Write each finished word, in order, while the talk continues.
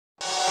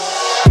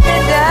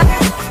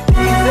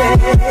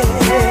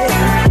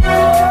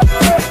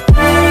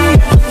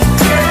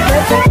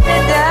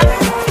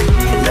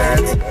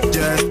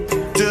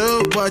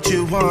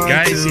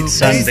Guys, it's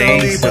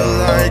Sunday, so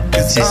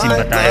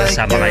magsisimba tayo,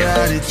 sama kayo.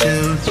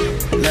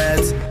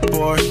 Let's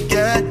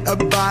forget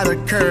about a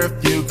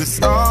curfew, cause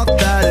all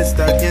that is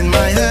stuck in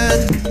my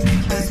head.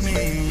 It's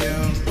me, you,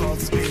 all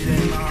the speed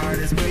in my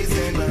heart is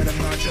racing, but I'm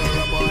not sure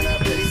I wanna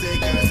face it,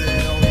 cause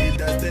it only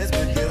does this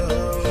with you.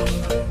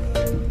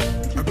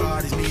 Our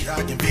bodies meet,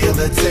 I can feel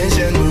the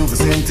tension, move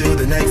us into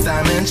the next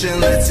dimension.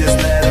 Let's just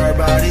let our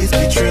bodies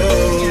be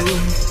true.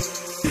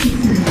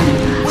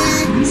 We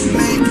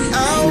make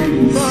out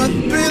for the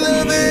thrill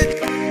of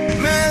it,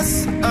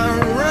 mess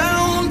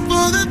around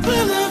for the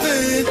thrill of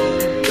it.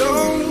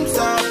 Don't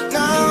stop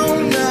now,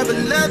 never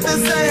let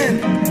this end.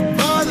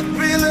 For the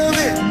thrill of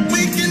it,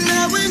 we can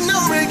have with no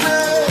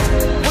regret.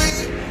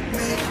 We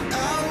make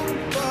out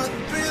for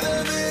the thrill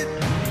of it,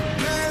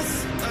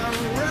 mess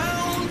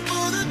around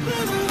for the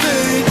thrill of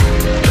it.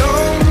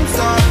 Don't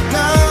stop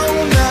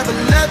now, never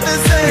let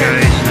this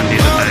end.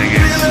 For the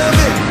thrill of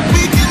it,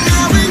 we can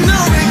have with no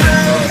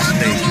regret.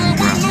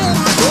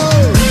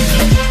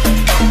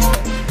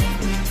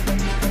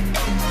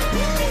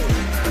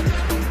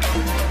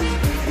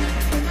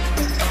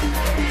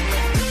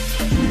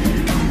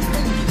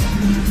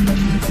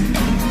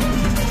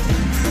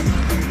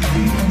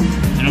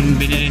 Anong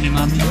binili ni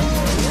Mami?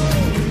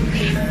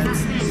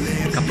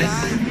 Kape?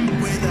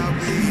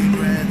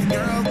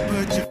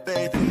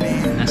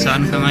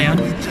 Nasaan ka ngayon?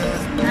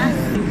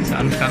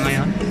 Saan ka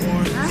ngayon?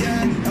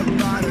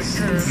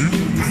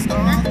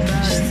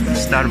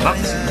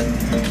 Starbucks?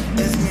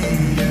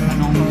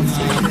 Anong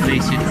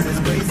place yun?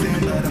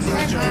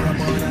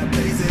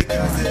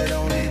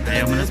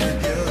 Ayaw mo na ito?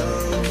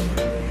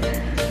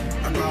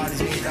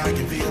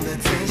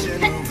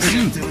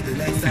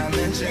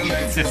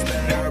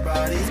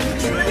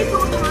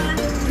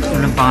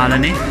 Walang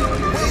pangalan eh.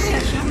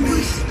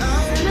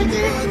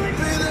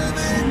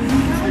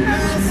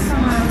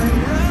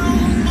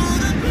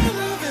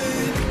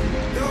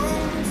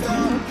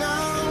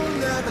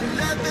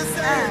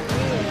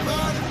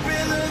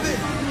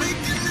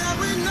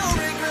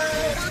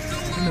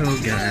 Hello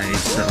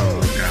guys, so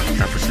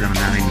tapos lang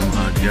namin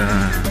mag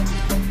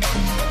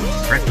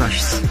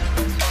breakfast.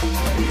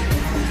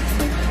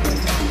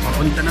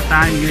 Papunta na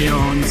tayo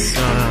ngayon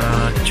sa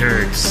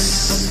church.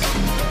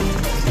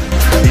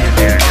 See you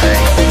there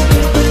guys.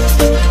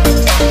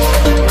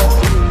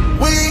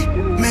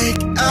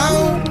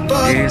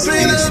 This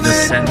is the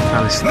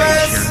central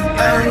station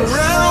guys.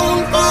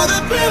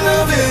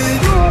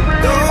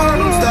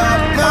 Don't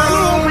stop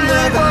now,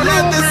 never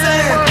let this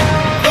end.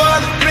 For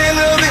the thrill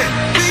of it,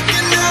 we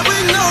can have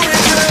with no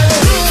regret.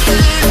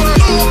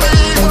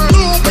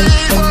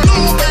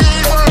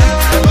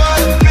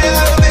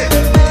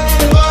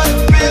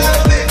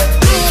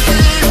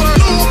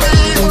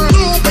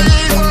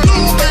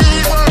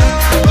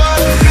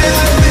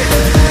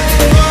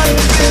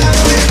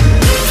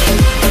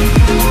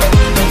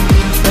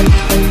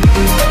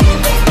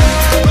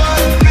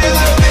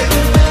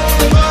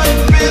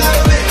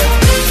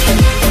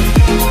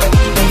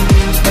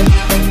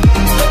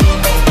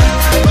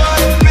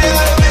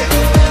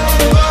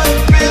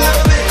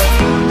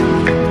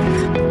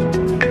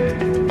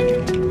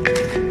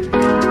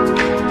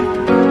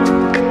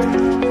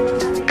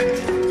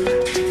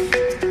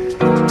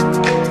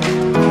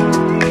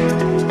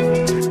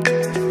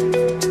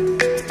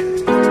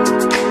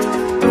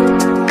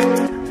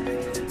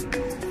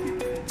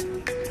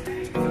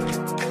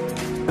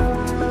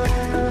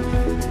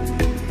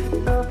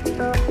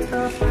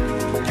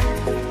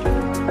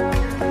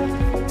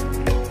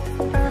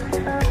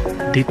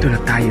 Dito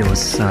na tayo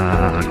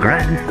sa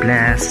Grand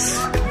Place,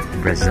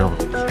 Brazil.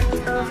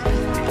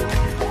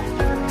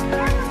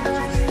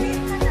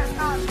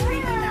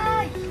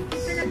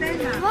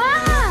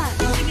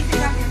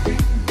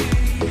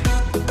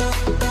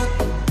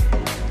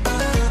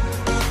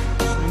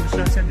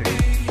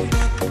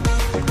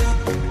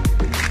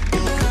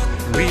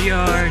 We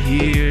are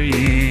here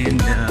in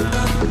the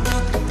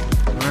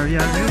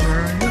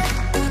River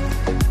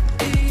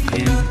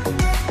in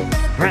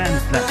Grand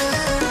Place.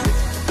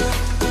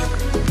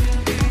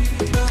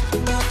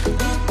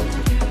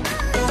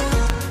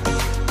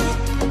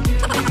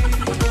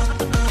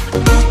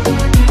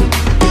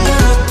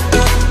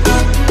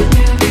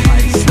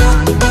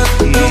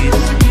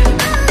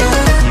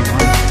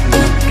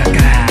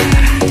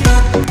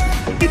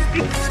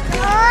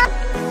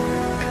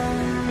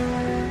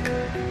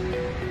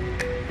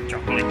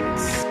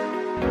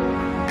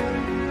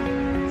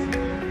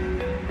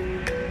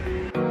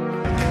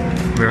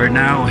 We're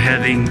now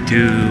heading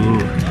to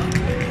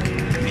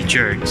the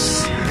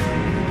church.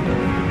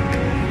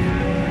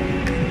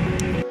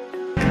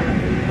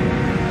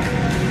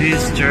 This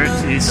church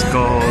is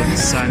called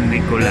San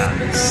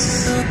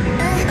Nicolas.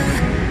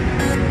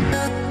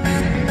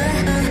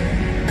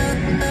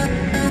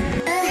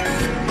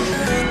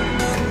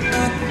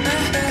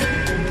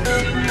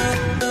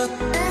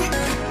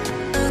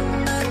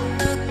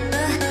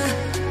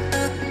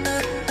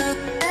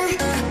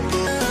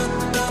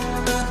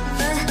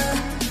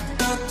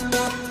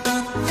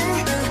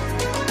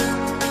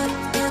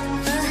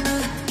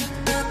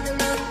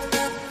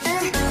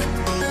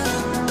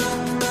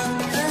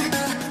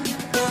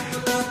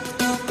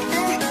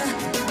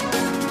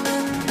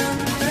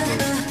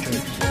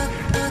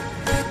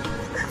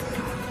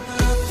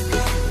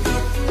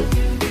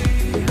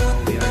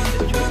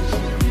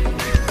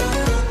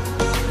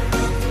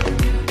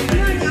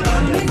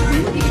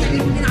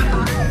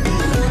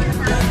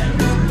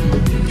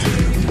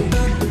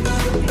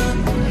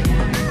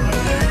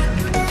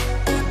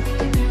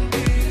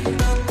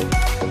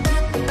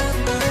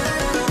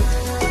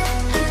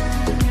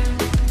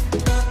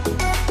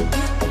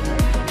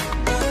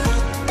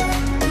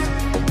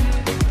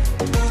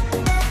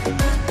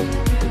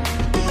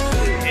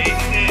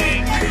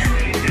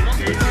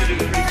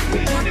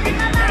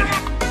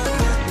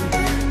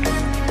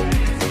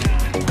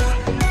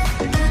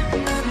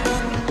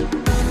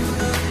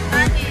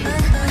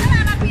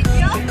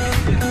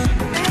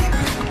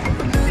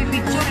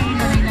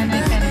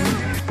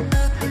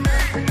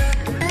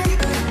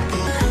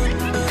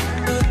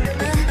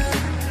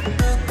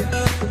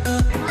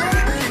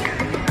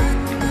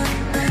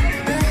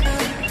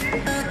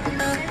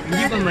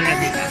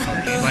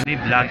 May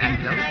vlogging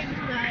daw.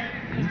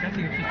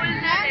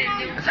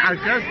 Sa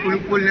iCloud,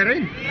 full na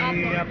rin.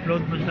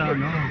 I-upload mo sa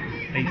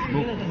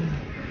Facebook.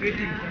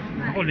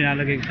 Ako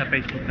nilalagay ko sa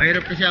Facebook.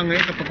 Mahirap kasi ang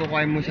ngayon kapag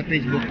kukuha mo sa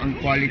Facebook, ang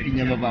quality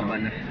niya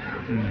mababa na.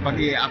 Pag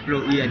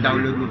i-upload,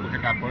 i-download mo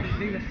pagkatapos.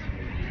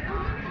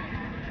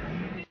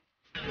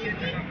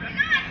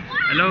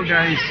 Hello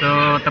guys,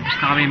 so tapos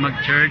na kami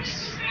mag-church.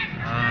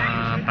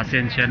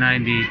 Pasensya na,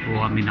 hindi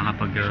po kami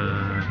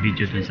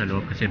nakapag-video dun sa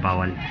loob kasi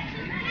bawal.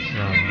 So,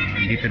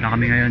 dito na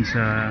kami ngayon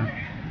sa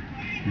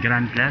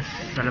Grand Place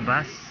sa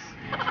labas.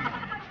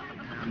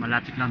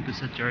 Malapit lang to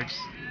sa church.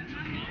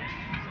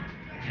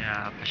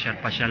 Kaya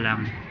pasyal-pasyal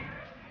lang.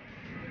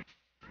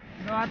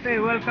 Hello ate,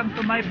 welcome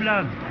to my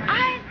vlog.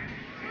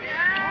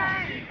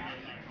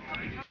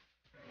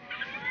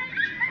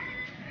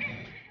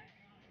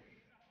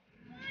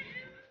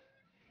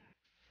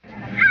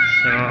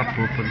 So,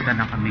 pupunta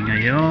na kami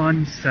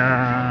ngayon sa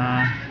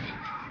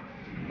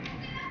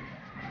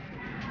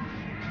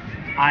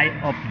Eye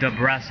of the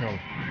Brazil.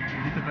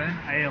 Dito ba yun?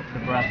 Eye of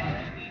the Brazil.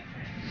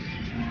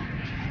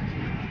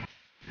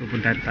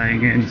 Pupunta tayo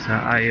ngayon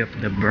sa Eye of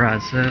the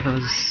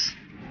Brazils.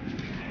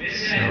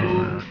 So,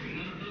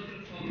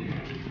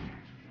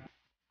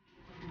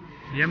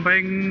 yan ba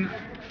yung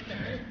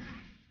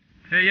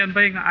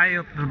Eye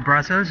of the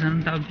Brazils?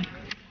 Anong tawag?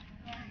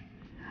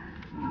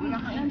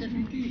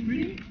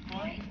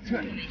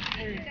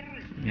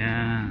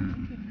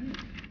 Yan.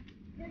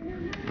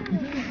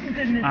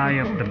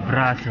 Eye of the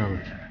Brazil.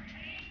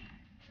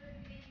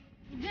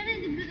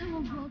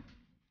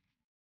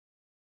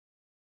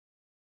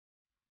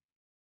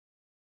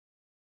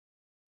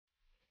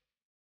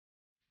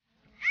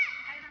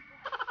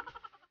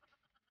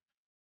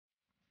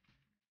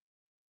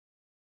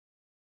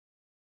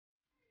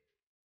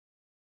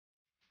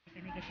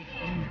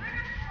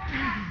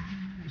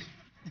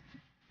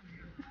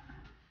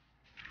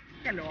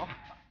 Hello.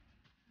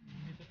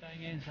 Dito tayo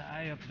ngayon sa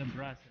Eye of the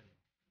Brazil.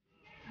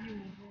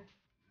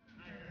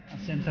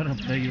 Center of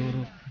the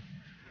Europe.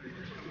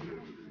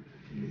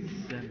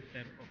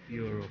 Center of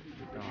Europe.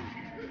 Ito.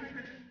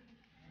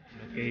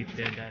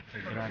 Located at the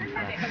Grand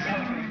Place.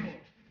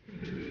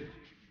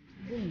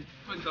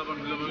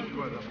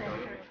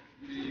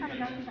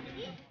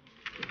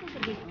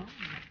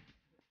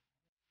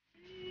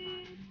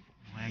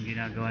 Ang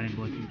ginagawa ni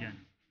Bossing dyan.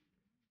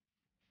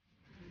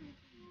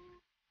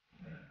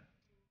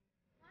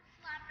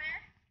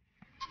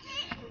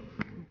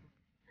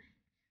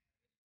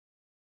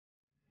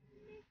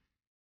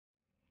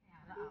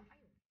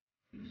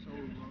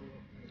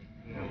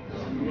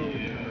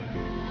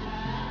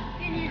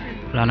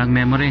 Wala lang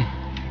memory.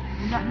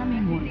 Wala na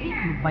memory.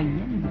 Ano ba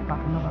yan? Hindi pa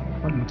ako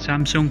nakakapag.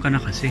 Samsung ka na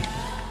kasi.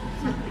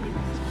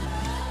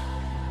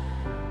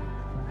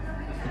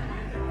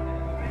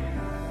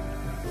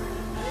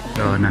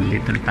 So,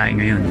 nandito na tayo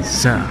ngayon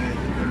sa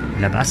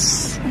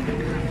labas.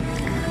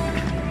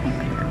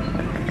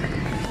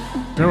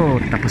 So,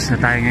 tapos na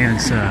tayo ngayon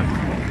sa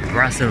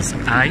Brussels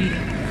Eye.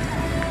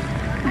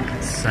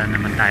 Saan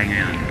naman tayo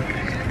ngayon?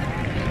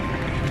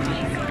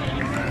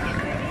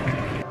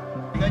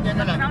 Ganyan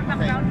na lang.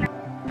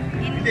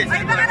 Hindi, sa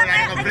iba lang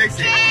ang place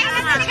eh.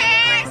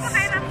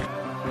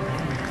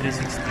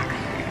 360.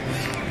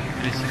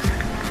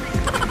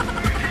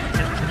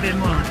 Sabihin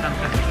mo,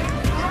 tangka.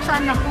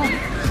 Saan ako?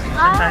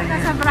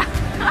 Nasa bra.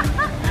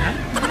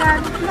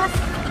 Grand Plus.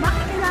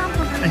 Bakit kailangan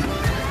ko?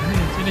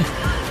 Sige.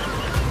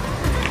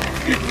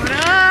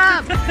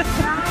 Sarap!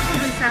 Kailangan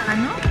ko sa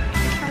ano?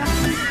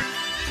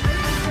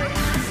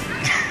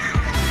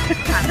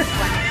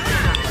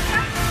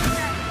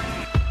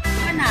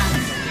 Ganyan.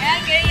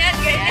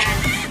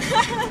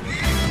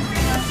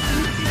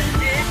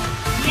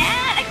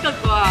 Yan,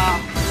 nagkagwa.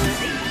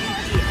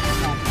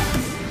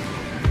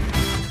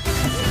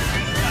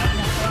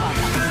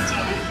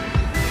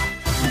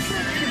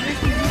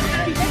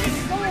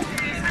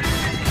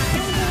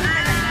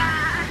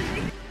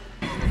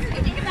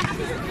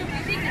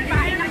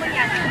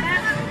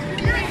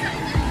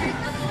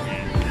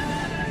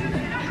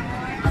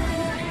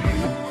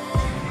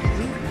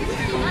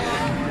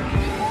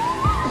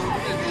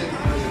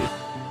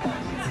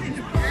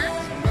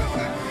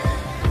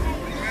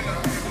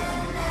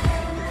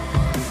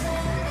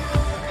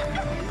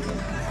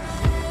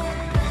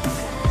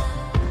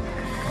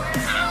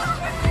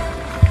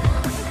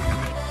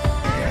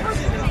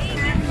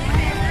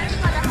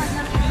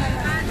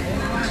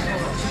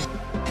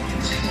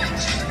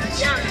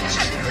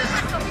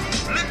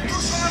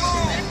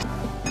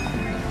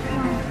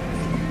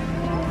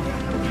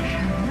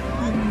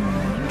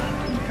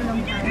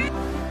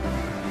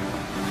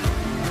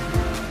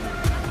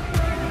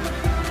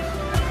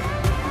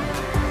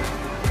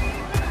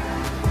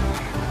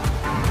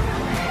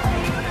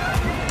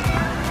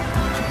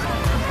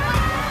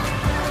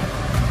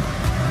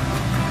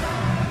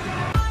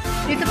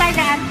 Dito tayo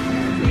daan.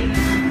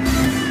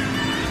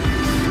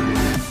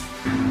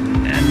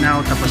 And now,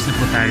 tapos na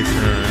po tayo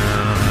sa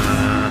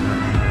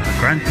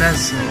Grand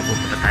Place. So,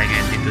 pupunta tayo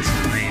ngayon dito sa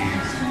may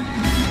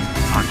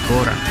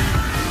Ancora.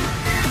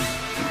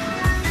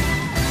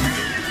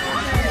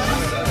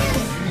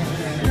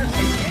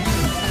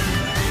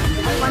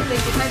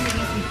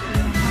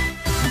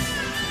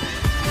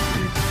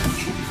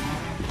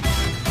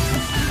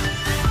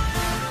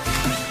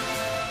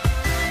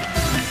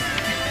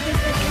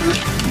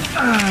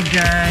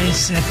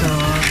 Guys, ito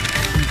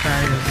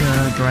tayo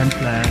sa Grand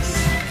Place.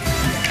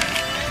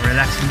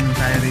 Relax muna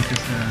tayo dito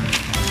sa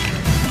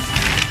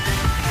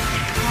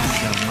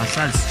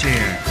massage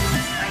chair.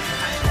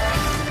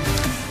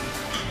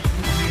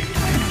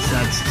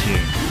 Massage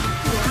chair.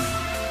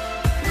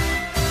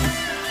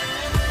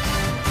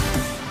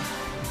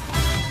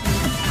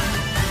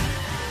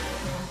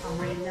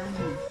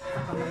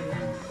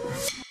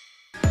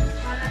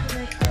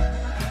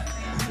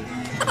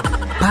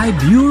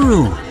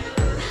 €5.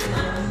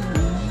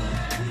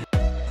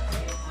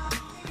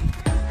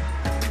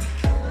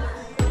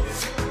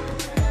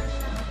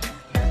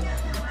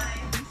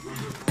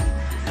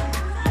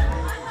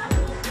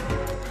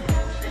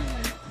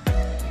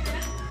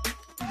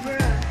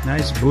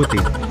 Nice booty.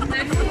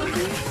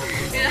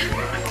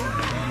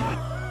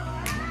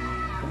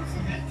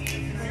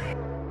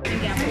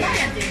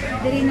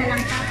 Diri na lang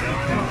ka.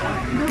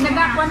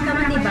 Nagakuan ka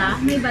man, diba?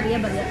 May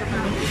barya-barya ka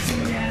kami.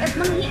 At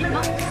manghiman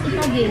ako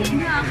itagin.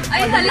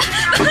 Ay, hala.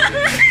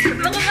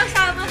 Baka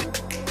kasama.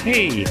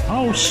 Hey,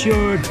 how's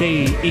your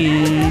day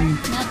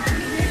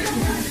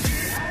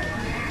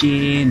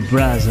in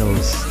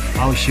Brussels?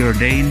 How's your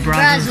day in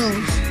Brussels?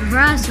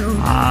 Brussels.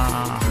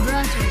 Ah,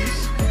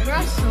 Brussels.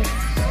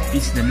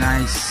 it's the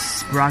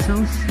nice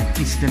Brussels.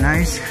 It's the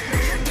nice.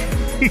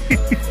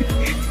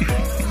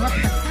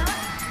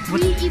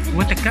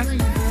 What the cup?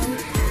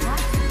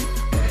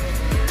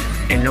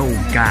 Hello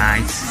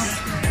guys,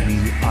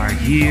 we are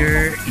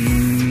here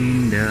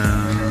in the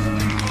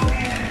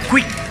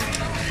quick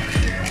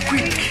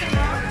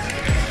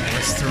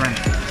restaurant.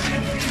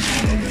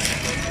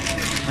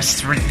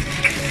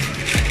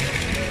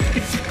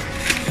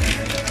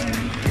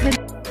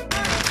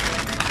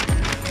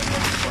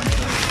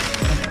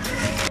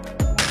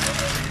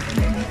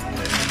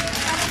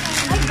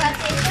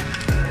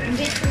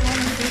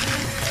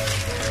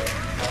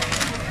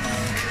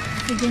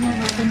 Sige na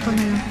natin ko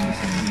na lang kung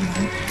saan.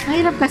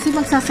 Mahirap kasi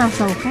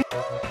magsasasaw ka.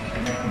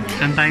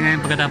 Saan tayo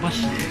ngayon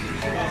pagkatapos?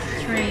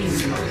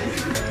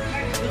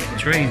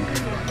 Train.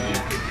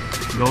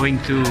 Going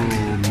to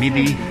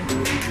Midi.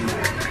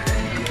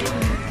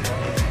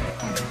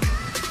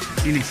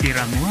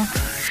 Sinisira mo?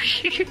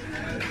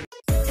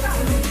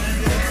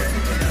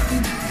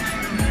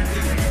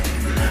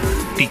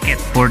 Ticket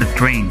for the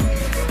train.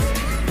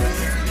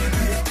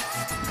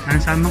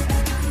 Ano saan mo?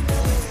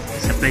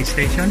 Sa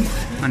PlayStation?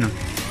 Ano?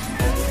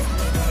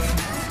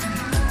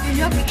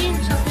 Log in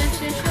sa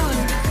PlayStation.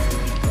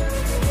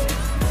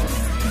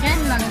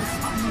 Yan lang.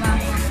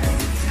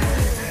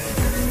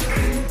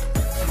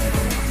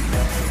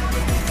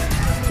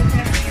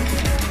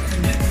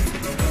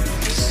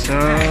 So,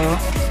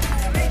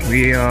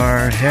 we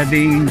are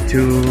heading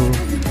to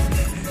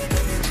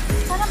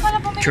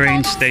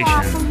train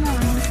station.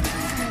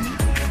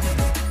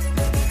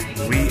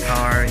 We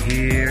are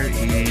here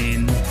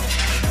in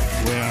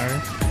where?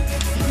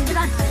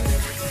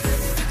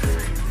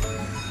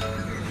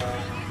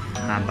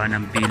 Haba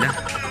ng pila.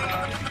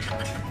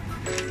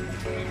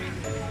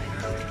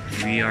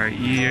 We are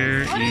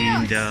here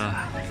in the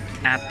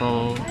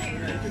Apple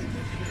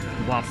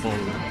Waffle.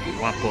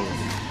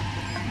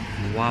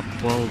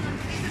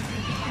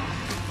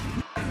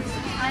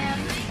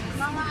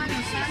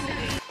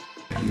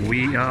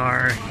 We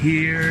are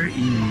here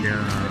in the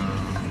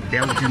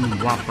Belgian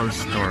waffle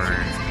store.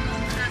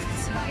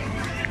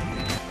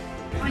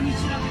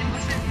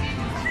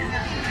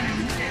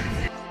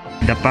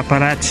 The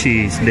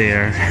paparazzi is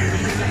there.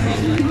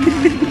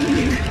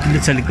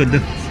 Doon sa likod doon.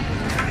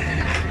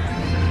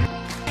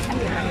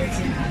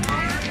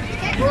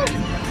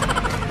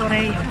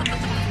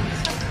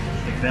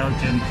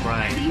 Belgian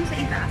fries.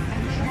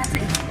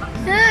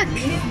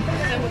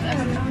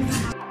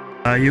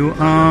 Are you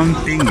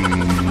tingin?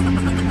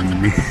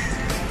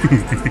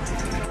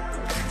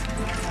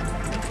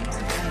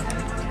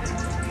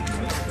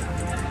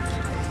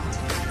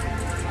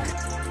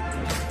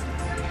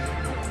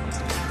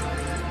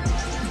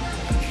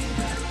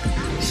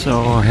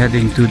 So,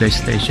 heading to the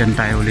station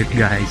tayo ulit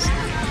guys.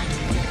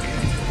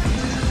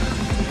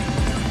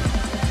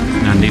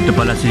 Nandito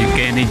pala si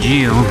Kenny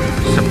G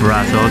sa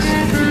Brussels.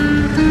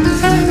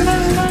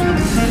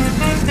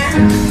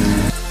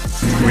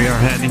 We are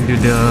heading to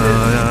the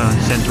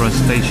central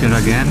station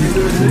again.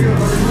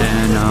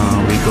 Then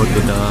we go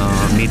to the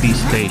Midi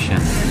station.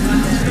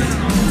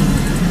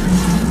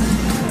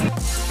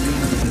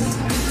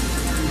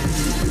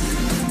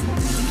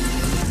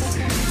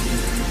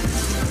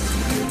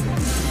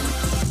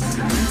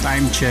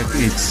 Time check,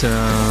 it's 12:45.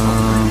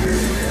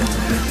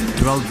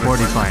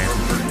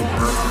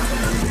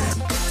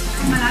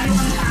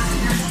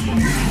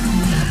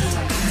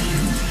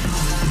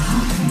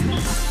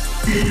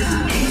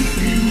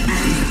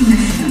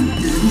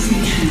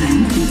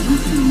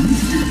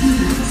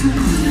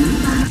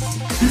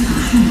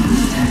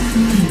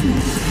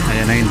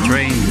 Ayan na yung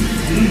train.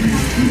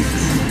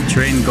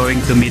 Train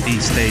going to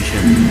Midi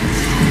station.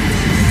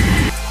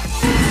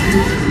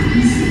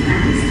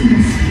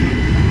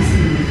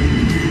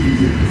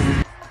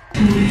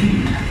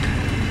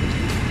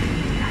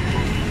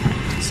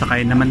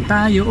 Sakay naman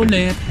tayo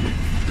ulit.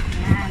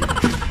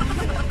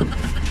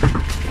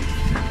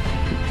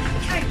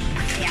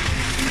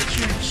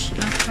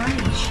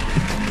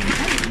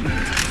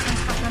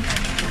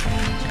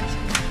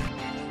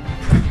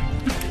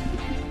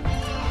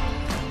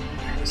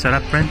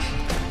 Sarap, friends.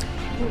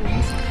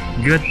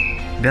 Good.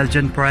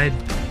 Belgian pride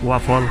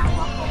waffle.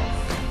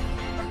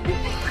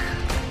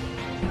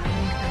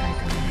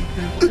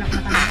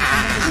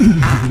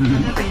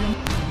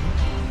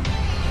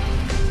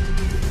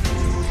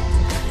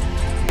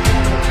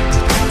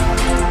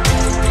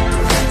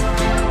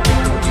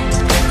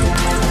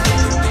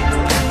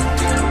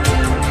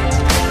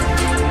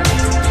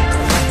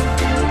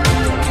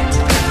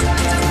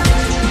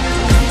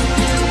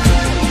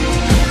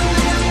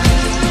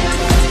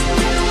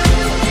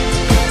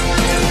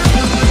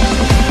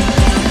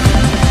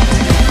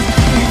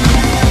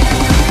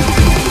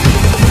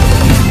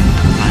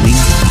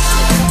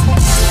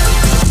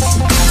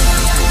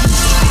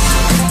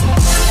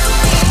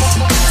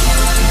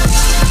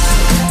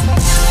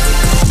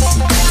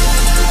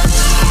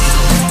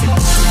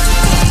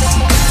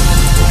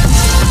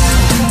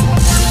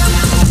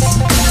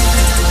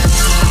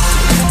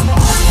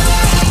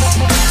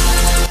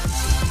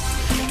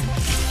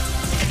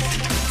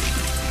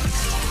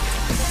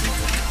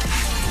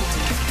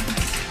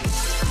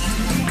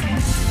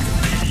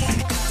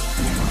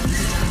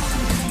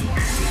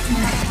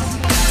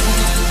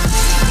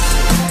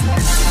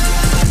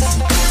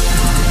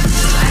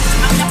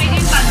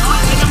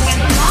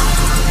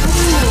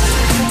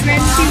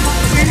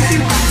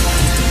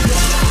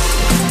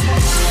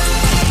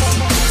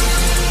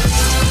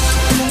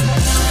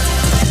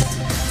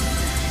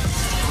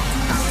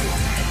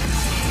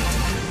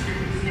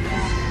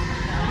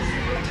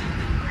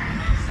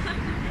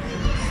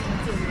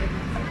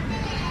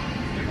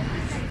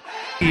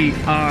 We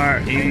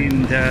are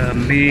in the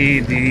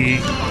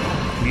midi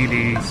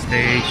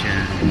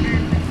station.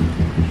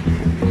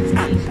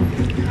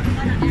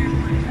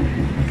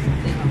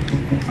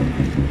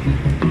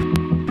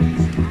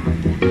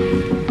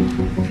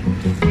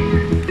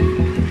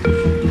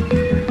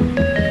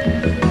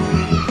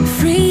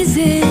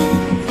 Freezing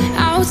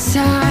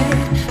outside,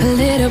 a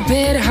little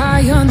bit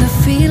high on the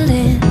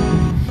feeling.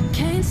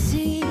 Can't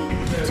seem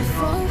to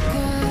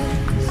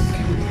focus.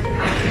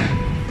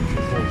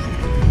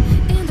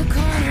 In the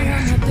corner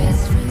of my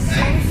best friend's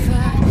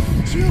sofa,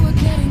 you were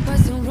getting by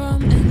some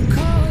rum and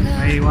cola.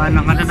 Ay,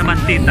 iwanan ka na naman,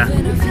 tita.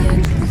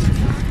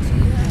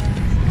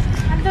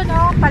 Ando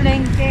no,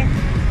 palengke.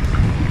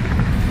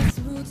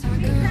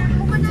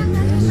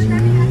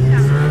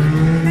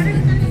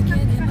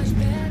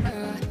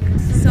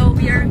 So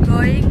we are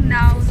going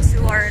now to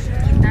our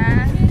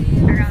tita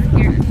around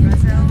here in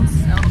Brussels.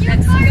 So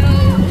let's go!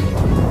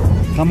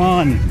 Come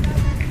on.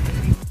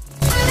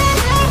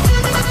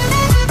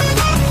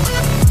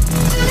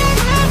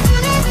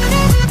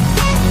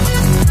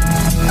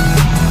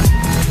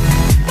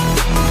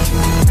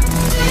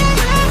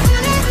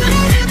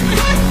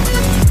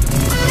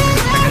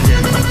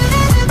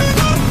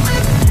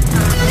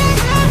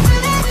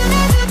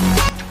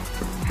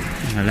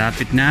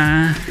 Malapit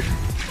na.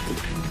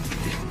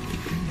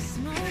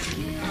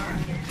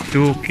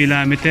 2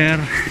 kilometer.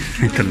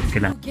 2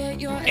 kilometer.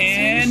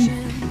 And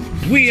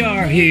we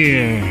are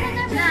here.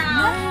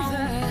 Now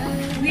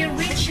we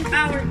reach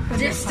our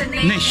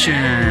destination.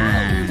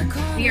 Nation.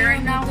 We are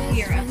now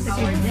here at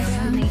our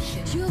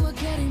destination. You were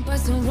getting by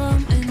some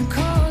rum and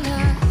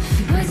cola.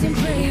 Wasn't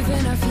brave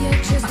enough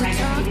yet just to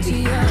talk to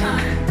you.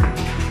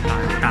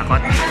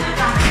 Takot.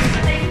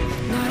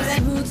 Not a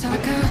smooth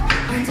talker,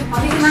 under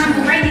pressure.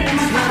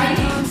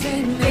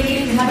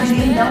 Making much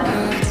better.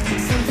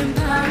 Something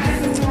about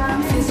you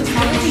feels so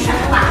special.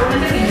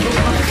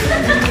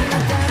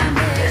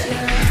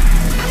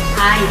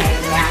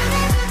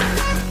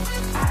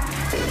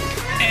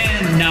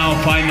 And now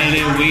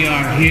finally we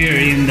are here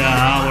in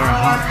our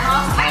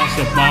house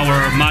of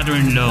our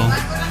mother-in-law.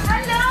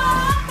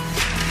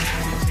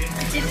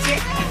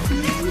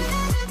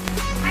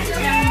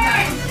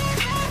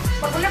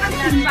 Pag wala kang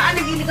simba,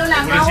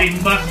 nagliligaw-lagaw.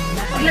 Simba.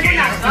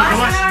 Naglagaw-lagaw.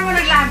 Saan naman mo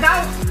naglagaw?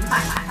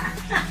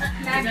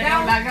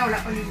 Lagaw, wala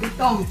pang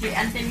gutom. Si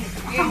Anthony.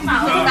 Gutom na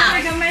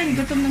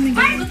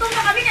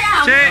kami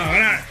kaya. Che.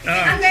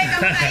 Ang gaya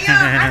kami kayo.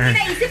 Ang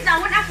kinaisip na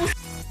ako.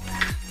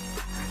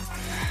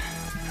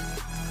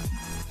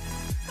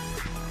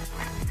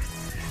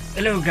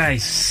 Hello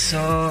guys. So,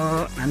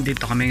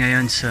 nandito kami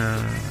ngayon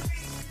sa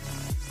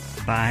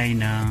bahay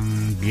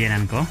ng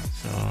biyenan ko.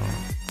 So,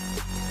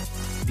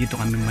 dito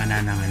kami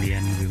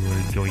mananangalian. We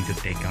were going to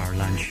take our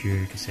lunch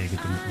here kasi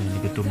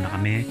gutom na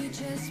kami.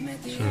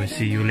 So,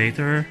 see you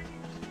later.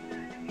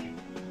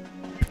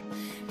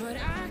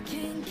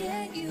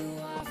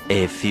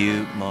 A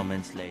few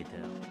moments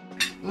later.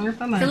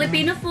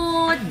 Filipino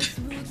food.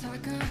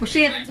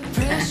 Pusit.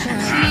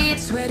 Sweet.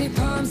 Sweaty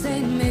palms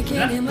ain't making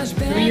it much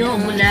better. Tuyo,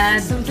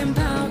 bulad. Something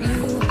about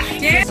you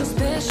feels so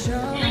special.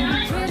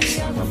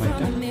 Pretty from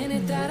the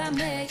minute that I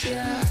met you.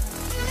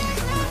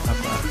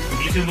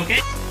 YouTube,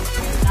 okay?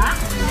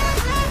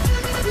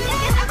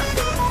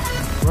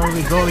 Where are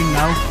we going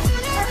now?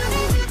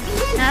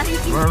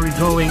 Where are we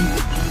going?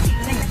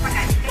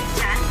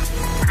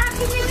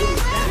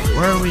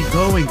 Where are we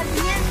going?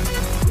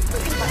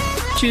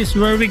 Choose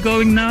where are we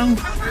going now?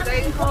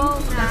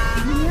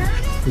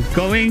 We're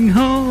going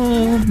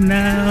home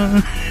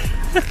now.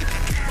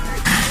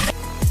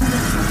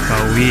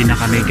 Pauwi na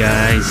kami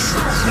guys.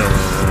 So,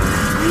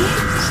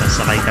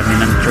 sasakay kami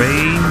ng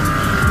train.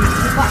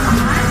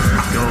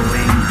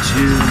 Going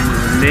to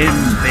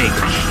Limbeck.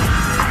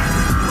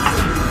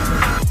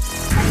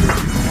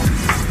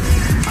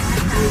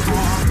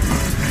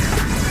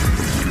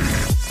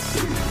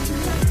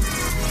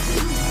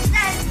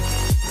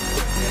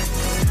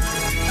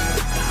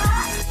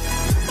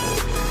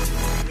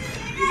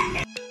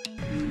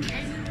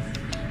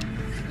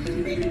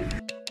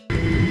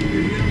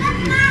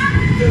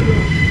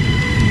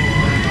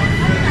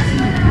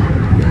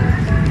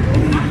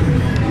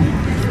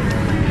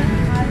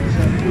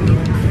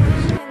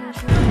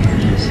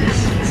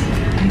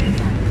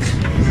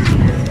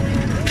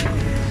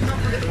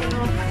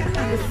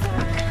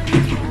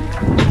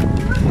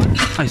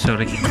 Ay,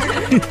 sorry.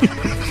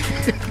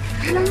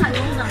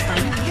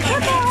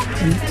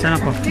 Saan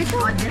ako? Dito.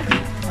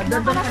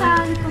 Dito ka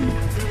sa likod.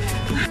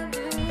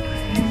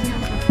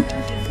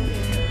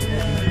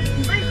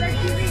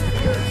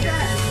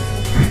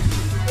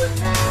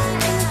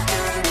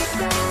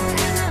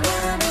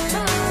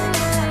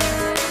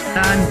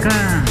 Saan ka?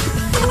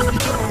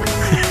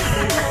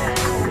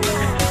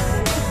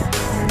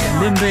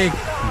 Limbeck.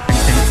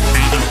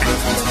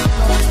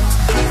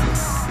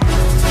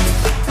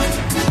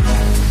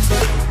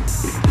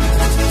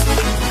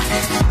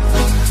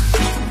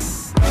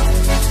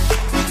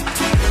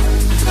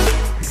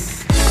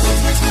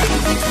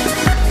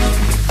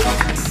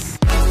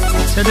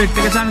 Cedric,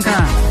 taga saan ka?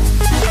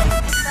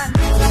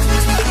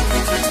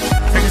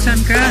 Taga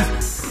saan ka?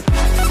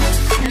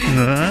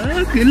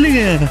 Wah, galing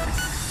ah.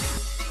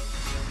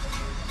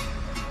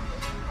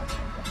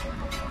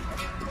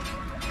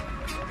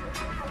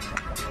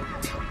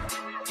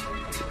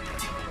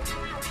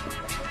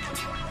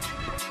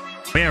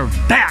 We're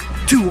back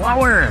to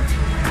our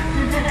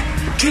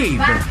cave.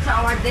 Back to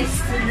our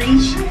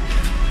destination.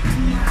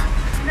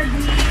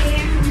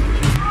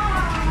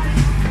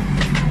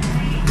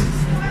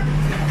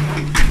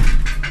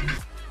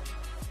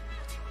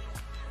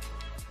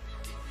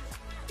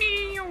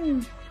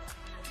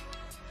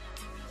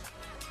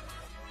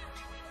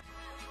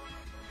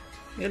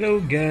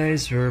 Hello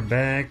guys, we're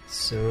back.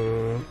 So,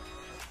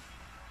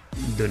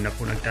 doon na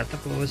po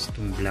nagtatapos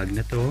itong vlog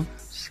na to.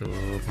 So,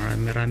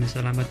 maraming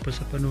salamat po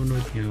sa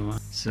panunod nyo.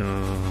 So,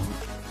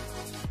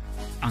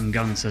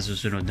 hanggang sa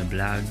susunod na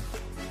vlog.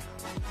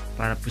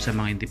 Para po sa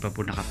mga hindi pa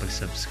po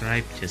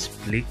nakapag-subscribe, just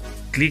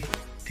click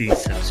the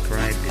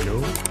subscribe below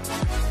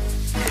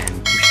and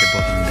push the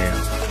button bell.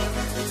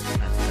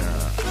 At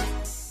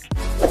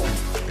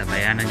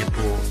tabayanan nyo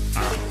po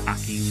ang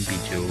aking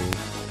video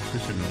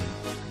susunod.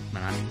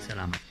 Maraming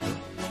salamat po.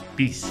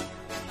 Peace.